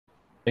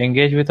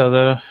Engage with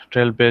other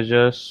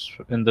Trailblazers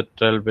in the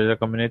Trailblazer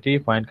community.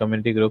 Find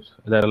community groups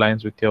that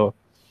aligns with your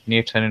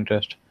needs and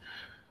interest.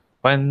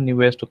 Find new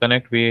ways to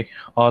connect. We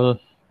call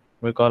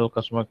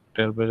customer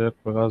Trailblazer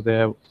because they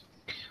have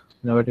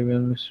innovative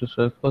ways to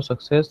search for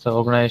success, the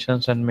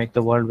organizations, and make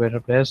the world a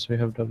better place. We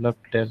have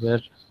developed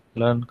Trailblazer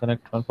Learn,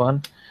 Connect,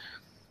 Fun.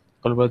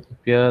 Collaborate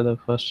with peer. The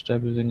first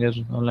step is engage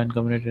in online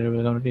community.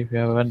 Trailblazer community. If you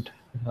haven't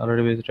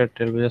already visited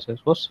Trailblazer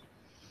Salesforce,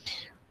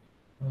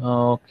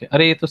 okay,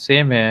 अरे ये तो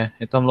same है,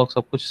 ये तो हम लोग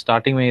सब कुछ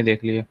स्टार्टिंग में ही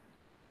देख लिए.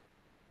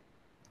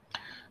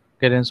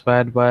 Get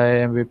inspired by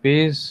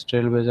MVPs.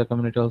 Trailblazer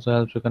community also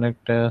helps you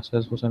connect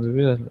Salesforce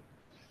MVPs.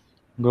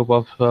 Group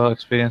of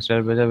experienced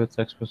Trailblazer with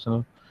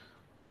exceptional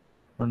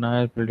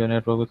nice. Build your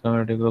network with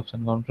community groups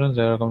and conference.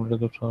 There are community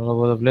groups all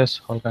over the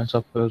place. All kinds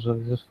of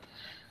services.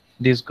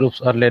 These groups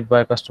are led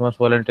by customers,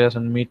 volunteers,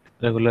 and meet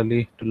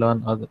regularly to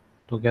learn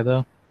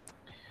together.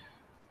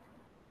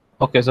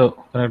 Okay, so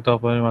connect the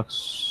operating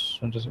marks.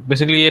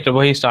 Basically ये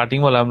वही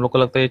starting वाला, हम लोग को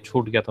लगता है ये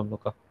छूट गया था हम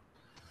लोग का.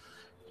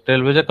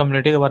 ट्रेलब्लेजर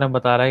कम्युनिटी के बारे में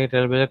बता रहा है कि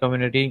ट्रेलब्लेजर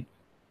कम्युनिटी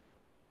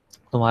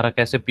तुम्हारा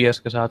कैसे पीयर्स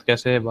के साथ,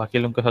 कैसे बाकी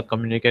लोगों के साथ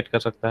कम्युनिकेट कर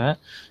सकता है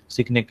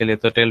सीखने के लिए.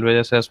 तो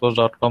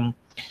trailblazersalesforce.com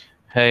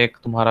है एक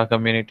तुम्हारा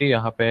कम्युनिटी.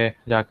 यहाँ पे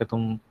जाके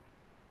तुम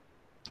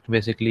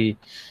बेसिकली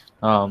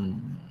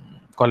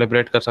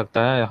कोलैबोरेट कर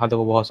सकता है. यहाँ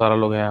देखो बहुत सारा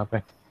लोग हैं यहाँ पे,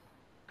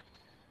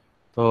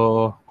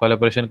 तो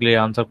कोलैबोरेशन के लिए,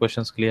 आंसर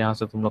क्वेश्चंस के लिए यहाँ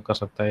से तुम लोग कर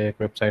सकता है. एक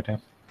वेबसाइट है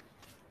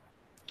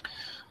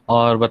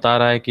और बता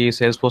रहा है कि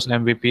सेल्सफोर्स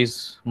एमवीपीज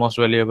मोस्ट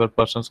वैल्यूएबल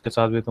पर्सन्स के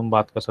साथ भी तुम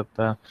बात कर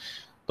सकता है.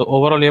 तो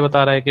ओवरऑल ये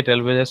बता रहा है कि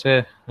ट्रेलब्लेजर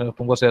से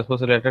तुमको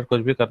सेल्सफोर्स से रिलेटेड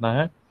कुछ भी करना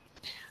है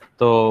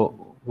तो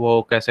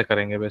वो कैसे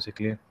करेंगे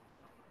बेसिकली,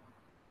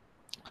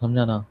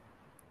 समझा ना.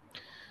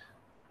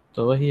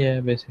 तो वही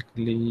है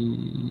बेसिकली.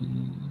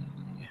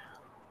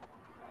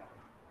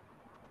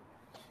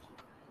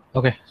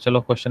 ओके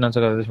चलो क्वेश्चन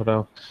आंसर करते छोटा.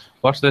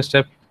 What's the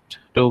step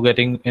to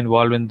getting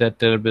involve in the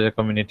trailblazer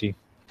community?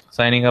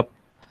 Signing up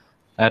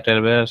at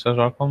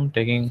trailblazer.com,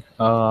 taking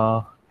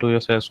to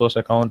your Salesforce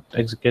account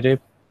executive,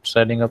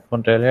 signing up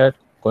on Trailhead,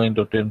 going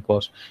to Train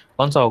Post.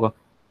 कौन सा होगा,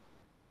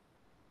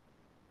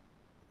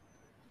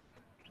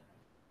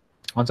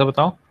 कौन सा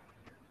बताओ.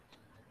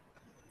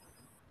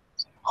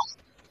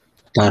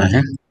 बता रहे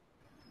हैं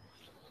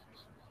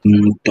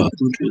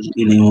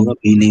डी नहीं होगा,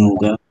 बी नहीं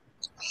होगा,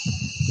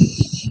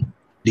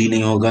 डी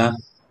नहीं होगा,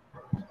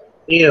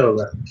 ये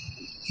होगा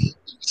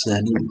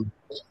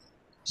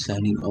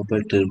signing up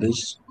at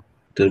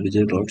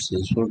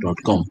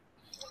trailblazer.salesforce.com.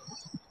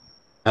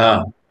 हाँ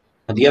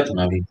दिया था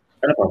ना अभी.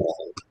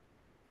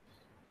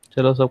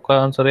 चलो सबका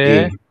आंसर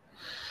है.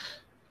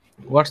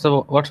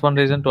 What's one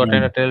reason to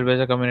attend a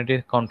Trailblazer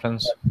community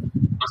conference?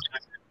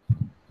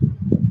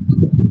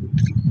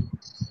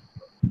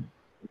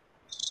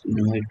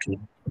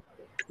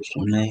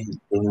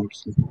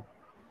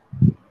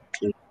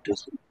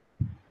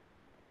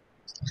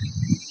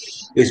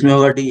 इसमें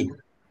होगा डी.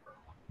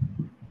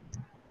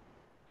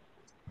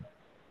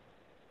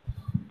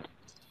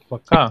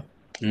 पक्का?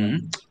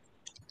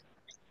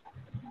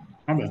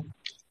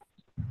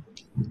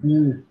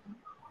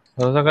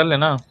 भरोसा कर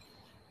लेना.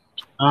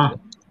 हाँ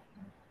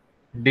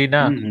डी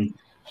ना.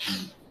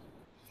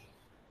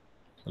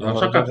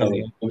 भरोसा करता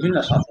हूँ, तुम भी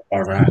ना साथ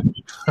पढ़ रहा है.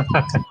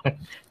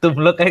 तुम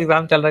लोग का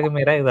एग्जाम चल रहा है कि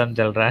मेरा एग्जाम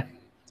चल रहा है?